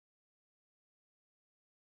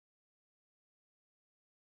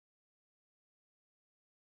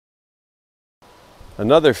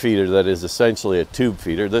Another feeder that is essentially a tube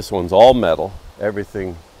feeder. This one's all metal.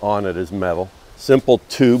 Everything on it is metal. Simple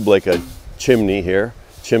tube like a chimney here,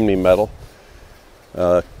 chimney metal.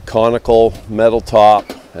 Conical metal top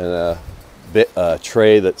and a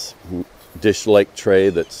tray that's dish-like tray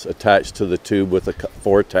that's attached to the tube with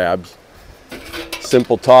 4 tabs.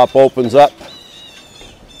 Simple top opens up.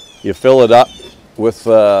 You fill it up with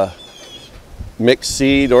mixed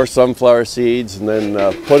seed or sunflower seeds, and then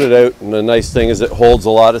put it out. And the nice thing is it holds a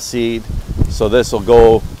lot of seed, so this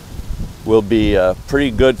will be pretty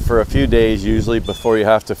good for a few days usually before you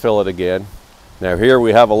have to fill it again. Now here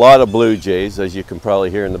we have a lot of blue jays, as you can probably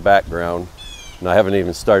hear in the background, and I haven't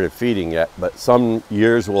even started feeding yet, but some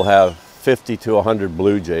years we'll have 50 to 100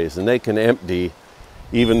 blue jays, and they can empty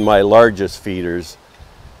even my largest feeders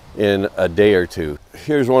in a day or two.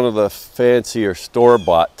 Here's one of the fancier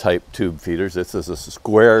store-bought type tube feeders. This is a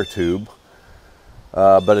square tube,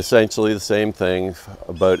 but essentially the same thing.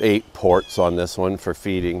 About 8 ports on this one for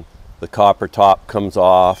feeding. The copper top comes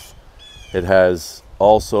off. It has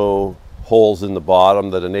also holes in the bottom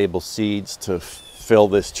that enable seeds to fill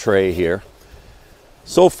this tray here.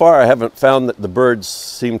 So far I haven't found that the birds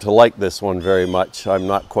seem to like this one very much. I'm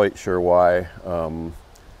not quite sure why.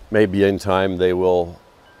 Maybe in time they will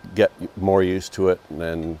get more used to it and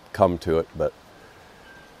then come to it, but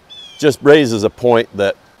just raises a point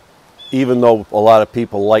that even though a lot of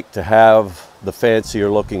people like to have the fancier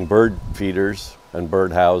looking bird feeders and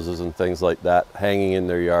bird houses and things like that hanging in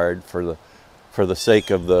their yard for the sake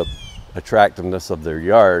of the attractiveness of their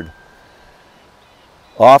yard,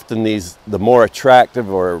 often the more attractive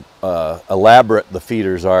or elaborate the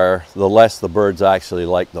feeders are, the less the birds actually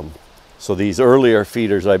like them. So these earlier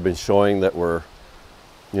feeders I've been showing that were,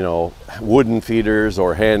 you know, wooden feeders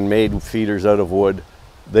or handmade feeders out of wood,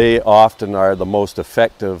 they often are the most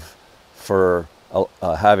effective for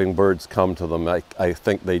having birds come to them. I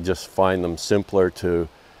think they just find them simpler to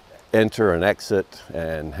enter and exit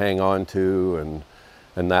and hang on to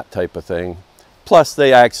and that type of thing. Plus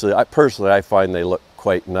they actually, personally I find they look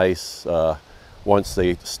quite nice once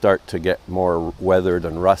they start to get more weathered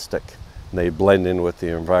and rustic. And they blend in with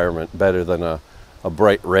the environment better than a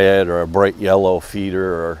bright red or a bright yellow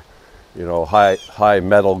feeder, or, you know, high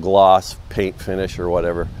metal gloss paint finish or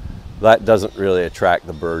whatever. That doesn't really attract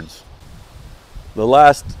the birds. The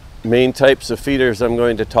last main types of feeders I'm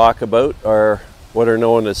going to talk about are what are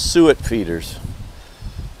known as suet feeders.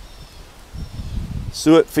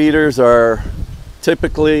 Suet feeders are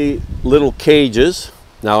typically little cages.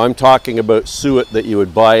 Now I'm talking about suet that you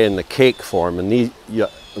would buy in the cake form, and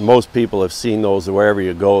most people have seen those wherever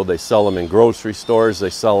you go. They sell them in grocery stores, they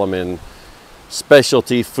sell them in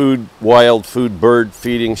specialty food, wild food bird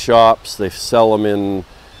feeding shops, they sell them in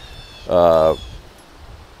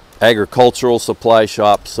agricultural supply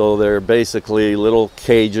shops. So they're basically little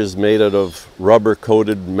cages made out of rubber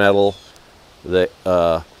coated metal that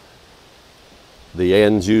the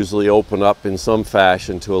ends usually open up in some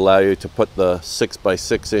fashion to allow you to put the 6 by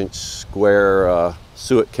 6 inch square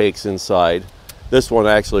suet cakes inside. This one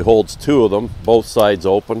actually holds 2 of them, both sides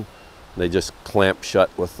open. They just clamp shut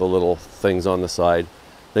with the little things on the side.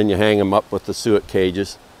 Then you hang them up with the suet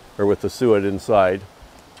cages, or with the suet inside.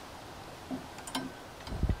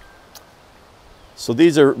 So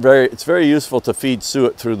these are it's very useful to feed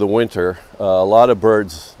suet through the winter. A lot of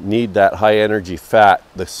birds need that high energy fat.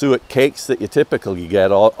 The suet cakes that you typically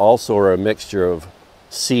get also are a mixture of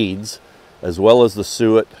seeds as well as the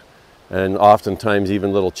suet, and oftentimes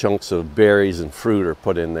even little chunks of berries and fruit are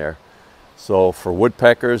put in there. So for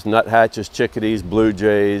woodpeckers, nuthatches, chickadees, blue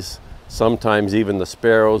jays, sometimes even the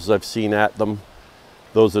sparrows I've seen at them,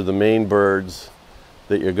 those are the main birds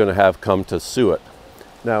that you're going to have come to suet.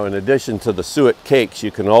 Now, in addition to the suet cakes,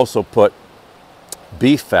 you can also put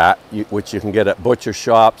beef fat, which you can get at butcher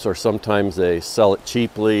shops, or sometimes they sell it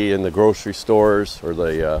cheaply in the grocery stores or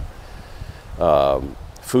the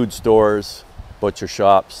food stores, butcher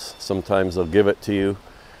shops. Sometimes they'll give it to you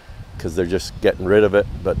because they're just getting rid of it.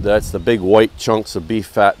 But that's the big white chunks of beef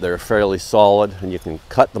fat. They're fairly solid, and you can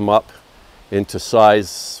cut them up into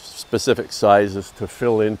specific sizes to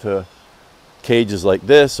fill into cages like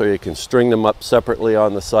this, or you can string them up separately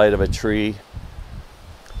on the side of a tree.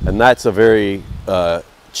 And that's a very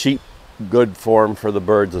cheap, good form for the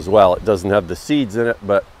birds as well. It doesn't have the seeds in it,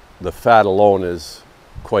 but the fat alone is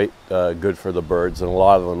quite good for the birds, and a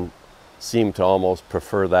lot of them seem to almost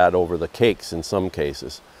prefer that over the cakes in some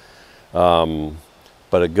cases. But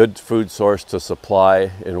a good food source to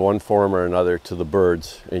supply in one form or another to the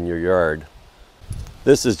birds in your yard.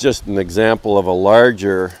 This is just an example of a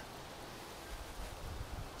larger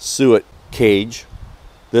suet cage.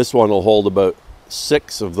 This one will hold about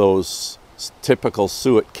 6 of those typical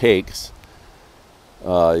suet cakes,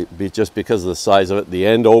 just because of the size of it. The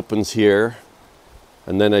end opens here,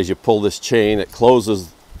 and then as you pull this chain, it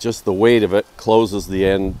closes, just the weight of it closes the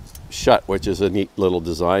end shut, which is a neat little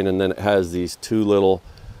design. And then it has these two little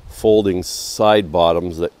folding side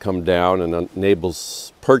bottoms that come down and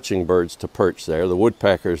enables perching birds to perch there. The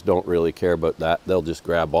woodpeckers don't really care about that. They'll just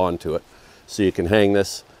grab onto it. So you can hang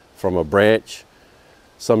this from a branch.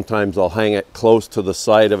 Sometimes I'll hang it close to the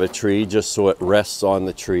side of a tree just so it rests on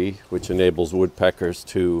the tree, which enables woodpeckers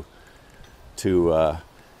to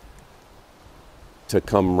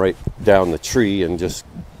come right down the tree and just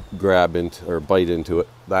grab into or bite into it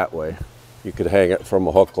that way. You could hang it from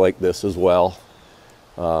a hook like this as well,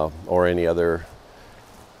 or any other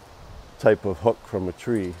type of hook from a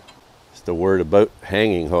tree. Just a word about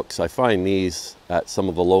hanging hooks. I find these at some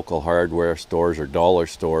of the local hardware stores or dollar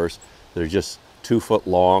stores. They're just 2 foot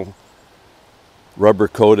long, rubber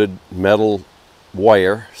coated metal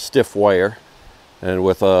wire, stiff wire, and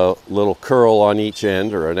with a little curl on each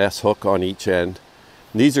end or an S hook on each end.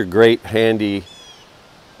 These are great handy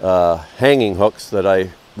hanging hooks they're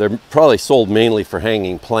probably sold mainly for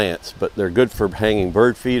hanging plants, but they're good for hanging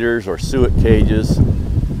bird feeders or suet cages,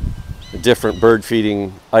 different bird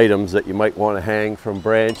feeding items that you might want to hang from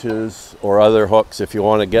branches, or other hooks if you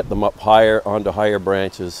want to get them up higher onto higher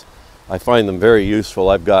branches. I find them very useful.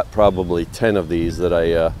 I've got probably 10 of these that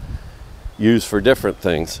I use for different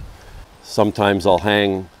things. Sometimes I'll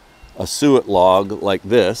hang a suet log like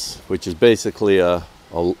this, which is basically a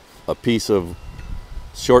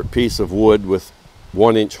short piece of wood with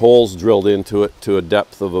 1-inch holes drilled into it to a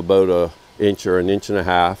depth of about an inch or an inch and a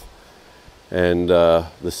half. And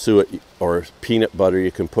the suet or peanut butter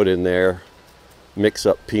you can put in there. Mix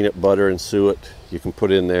up peanut butter and suet. You can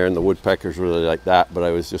put in there, and the woodpeckers really like that. But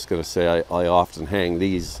I was just going to say I often hang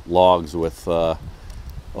these logs with a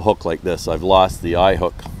hook like this. I've lost the eye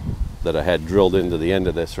hook that I had drilled into the end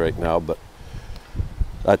of this right now, but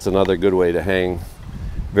that's another good way to hang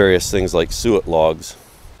various things like suet logs.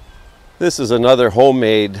 This is another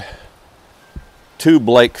homemade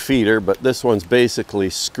tube-like feeder, but this one's basically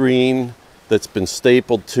screen that's been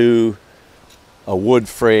stapled to a wood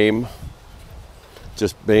frame,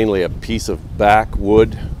 just mainly a piece of back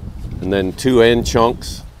wood, and then 2 end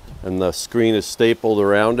chunks, and the screen is stapled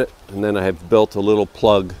around it. And then I have built a little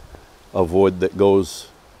plug of wood that goes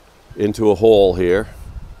into a hole here,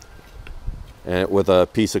 and with a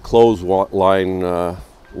piece of clothesline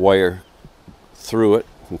wire through it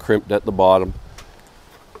and crimped at the bottom.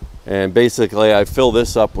 And basically I fill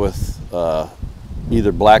this up with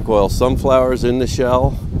either black oil sunflowers in the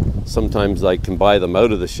shell. Sometimes I can buy them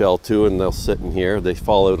out of the shell too, and they'll sit in here. They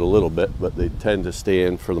fall out a little bit, but they tend to stay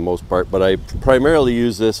in for the most part. But I primarily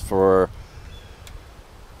use this for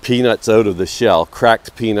peanuts out of the shell.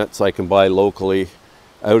 Cracked peanuts I can buy locally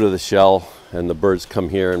out of the shell, and the birds come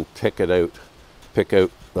here and pick out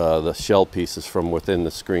the shell pieces from within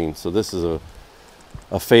the screen. So this is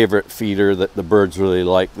a favorite feeder that the birds really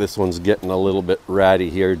like. This one's getting a little bit ratty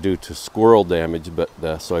here due to squirrel damage, but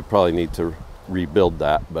so I probably need to rebuild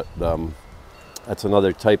that. But that's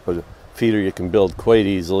another type of feeder you can build quite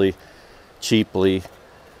easily, cheaply,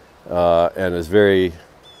 and is very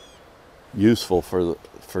useful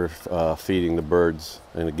for feeding the birds.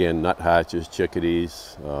 And again, nuthatches,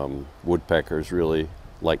 chickadees, woodpeckers really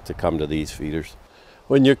like to come to these feeders.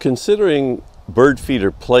 When you're considering bird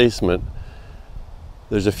feeder placement,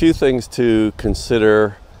 there's a few things to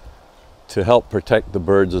consider to help protect the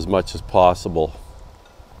birds as much as possible.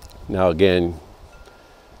 Now again,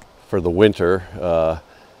 for the winter,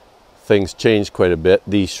 things change quite a bit.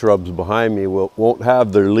 These shrubs behind me won't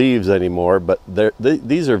have their leaves anymore, but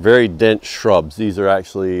these are very dense shrubs. These are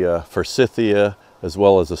actually forsythia as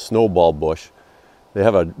well as a snowball bush. They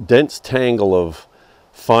have a dense tangle of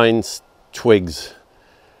fine twigs,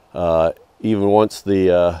 even once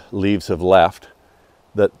the leaves have left,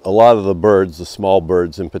 that a lot of the birds, the small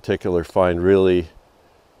birds in particular, find really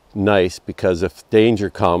nice, because if danger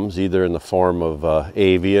comes, either in the form of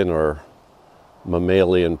avian or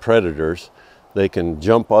mammalian predators, they can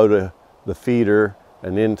jump out of the feeder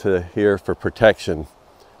and into here for protection,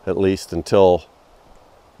 at least until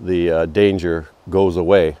the danger goes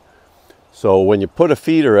away. So when you put a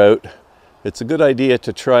feeder out, it's a good idea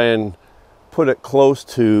to try and put it close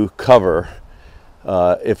to cover,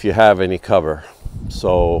 if you have any cover.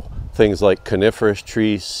 So things like coniferous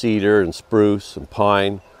trees, cedar and spruce and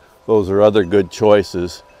pine, those are other good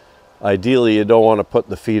choices. Ideally, you don't want to put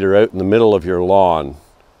the feeder out in the middle of your lawn.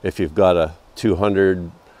 If you've got a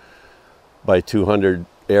 200 by 200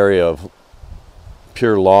 area of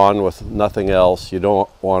pure lawn with nothing else, you don't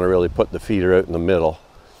want to really put the feeder out in the middle.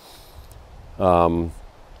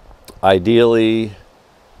 Ideally,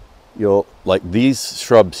 like these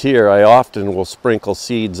shrubs here, I often will sprinkle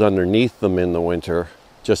seeds underneath them in the winter,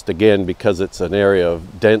 just again because it's an area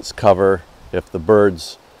of dense cover. If the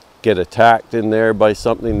birds get attacked in there by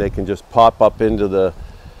something, they can just pop up into the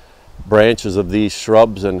branches of these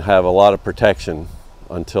shrubs and have a lot of protection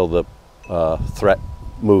until the threat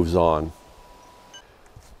moves on.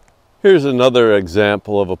 Here's another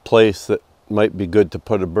example of a place that might be good to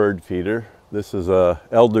put a bird feeder. This is a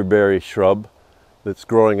elderberry shrub that's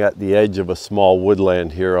growing at the edge of a small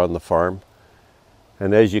woodland here on the farm.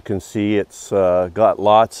 And as you can see, it's got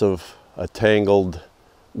lots of a tangled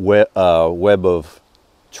web of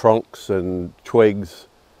trunks and twigs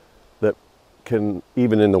that can,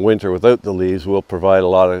 even in the winter without the leaves, will provide a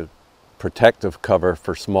lot of protective cover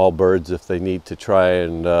for small birds if they need to try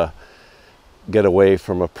and get away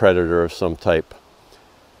from a predator of some type.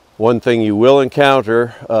 One thing you will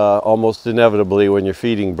encounter almost inevitably when you're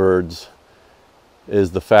feeding birds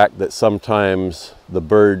is the fact that sometimes the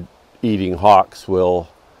bird-eating hawks will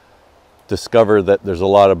discover that there's a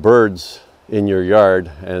lot of birds in your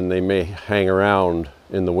yard, and they may hang around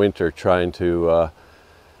in the winter trying to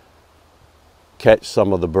catch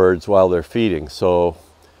some of the birds while they're feeding. So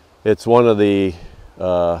it's one of the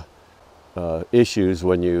issues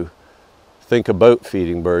when you think about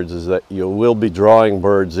feeding birds, is that you will be drawing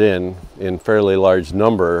birds in fairly large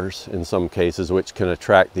numbers in some cases, which can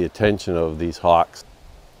attract the attention of these hawks.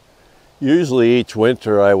 Usually each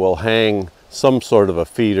winter I will hang some sort of a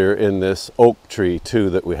feeder in this oak tree too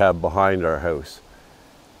that we have behind our house.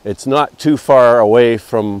 It's not too far away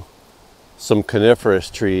from some coniferous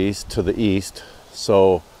trees to the east,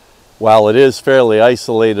 so while it is fairly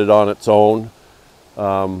isolated on its own,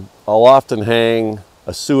 I'll often hang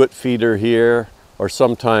a suet feeder here, or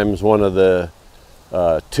sometimes one of the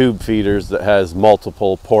tube feeders that has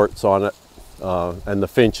multiple ports on it, and the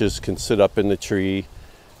finches can sit up in the tree,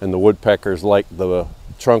 and the woodpeckers like the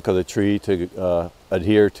trunk of the tree to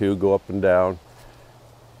adhere to, go up and down.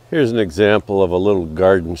 Here's an example of a little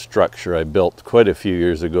garden structure I built quite a few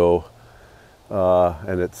years ago,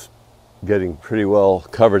 and it's getting pretty well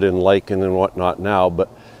covered in lichen and whatnot now, but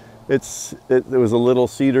it was a little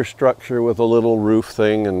cedar structure with a little roof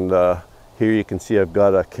thing, and here you can see I've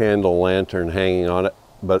got a candle lantern hanging on it.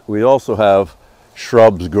 But we also have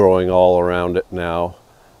shrubs growing all around it now,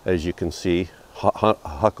 as you can see.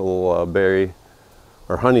 Huckleberry,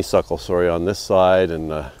 or honeysuckle, sorry, on this side,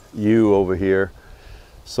 and yew over here.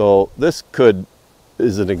 So this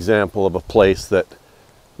is an example of a place that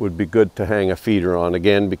would be good to hang a feeder on,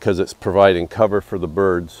 again because it's providing cover for the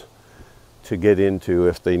birds to get into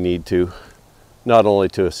if they need to, not only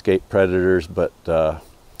to escape predators, but to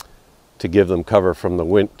give them cover from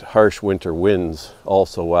the harsh winter winds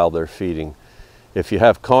also while they're feeding. If you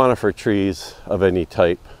have conifer trees of any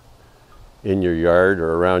type in your yard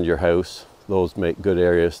or around your house, those make good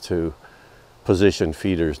areas to position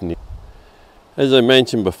feeders. As I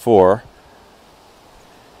mentioned before,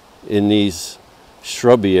 in these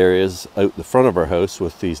shrubby areas out the front of our house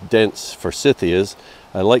with these dense forsythias,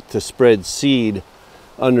 I like to spread seed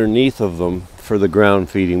underneath of them for the ground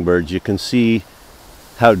feeding birds. You can see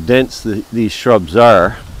how dense these shrubs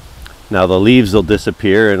are. Now the leaves will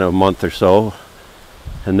disappear in a month or so,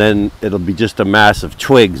 and then it'll be just a mass of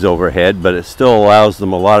twigs overhead, but it still allows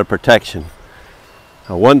them a lot of protection.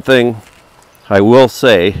 Now, one thing I will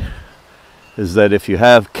say is that if you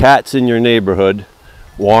have cats in your neighborhood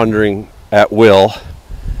wandering at will,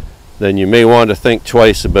 then you may want to think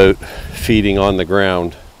twice about feeding on the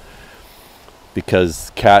ground,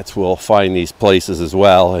 because cats will find these places as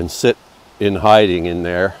well and sit in hiding in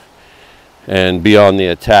there and be on the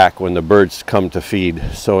attack when the birds come to feed.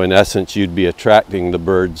 So in essence, you'd be attracting the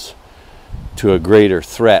birds to a greater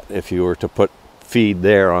threat if you were to put feed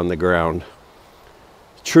there on the ground.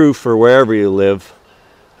 True for wherever you live,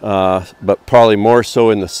 but probably more so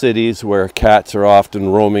in the cities where cats are often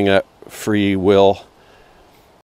roaming at free will